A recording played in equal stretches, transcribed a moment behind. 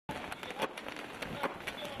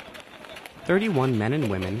31 men and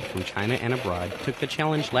women from China and abroad took the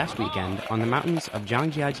challenge last weekend on the mountains of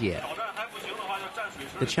Zhangjiajie.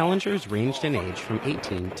 The challengers ranged in age from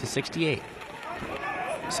 18 to 68.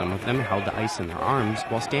 Some of them held the ice in their arms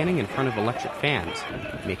while standing in front of electric fans,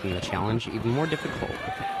 making the challenge even more difficult.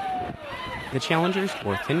 The challengers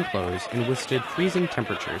wore thin clothes and withstood freezing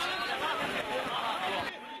temperatures.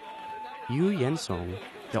 Yu Yensong,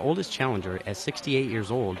 the oldest challenger at 68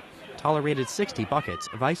 years old, tolerated 60 buckets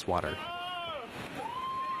of ice water.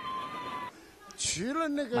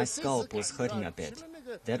 My scalp was hurting a bit.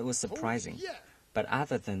 That was surprising. But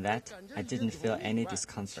other than that, I didn't feel any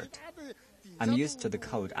discomfort. I'm used to the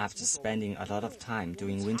cold after spending a lot of time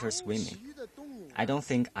doing winter swimming. I don't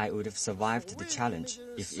think I would have survived the challenge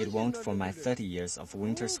if it weren't for my 30 years of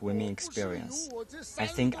winter swimming experience. I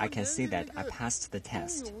think I can say that I passed the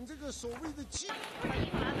test.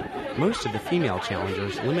 Most of the female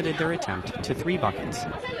challengers limited their attempt to 3 buckets.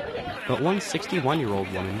 But one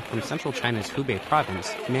 61-year-old woman from central China's Hubei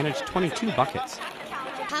province managed 22 buckets.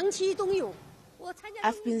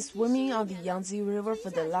 I've been swimming on the Yangtze River for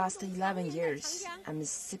the last 11 years. I'm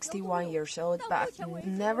 61 years old, but I've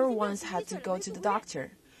never once had to go to the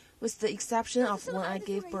doctor, with the exception of when I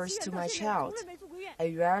gave birth to my child.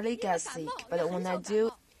 I rarely get sick, but when I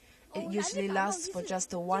do, it usually lasts for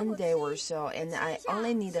just 1 day or so, and I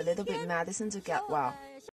only need a little bit medicine to get well.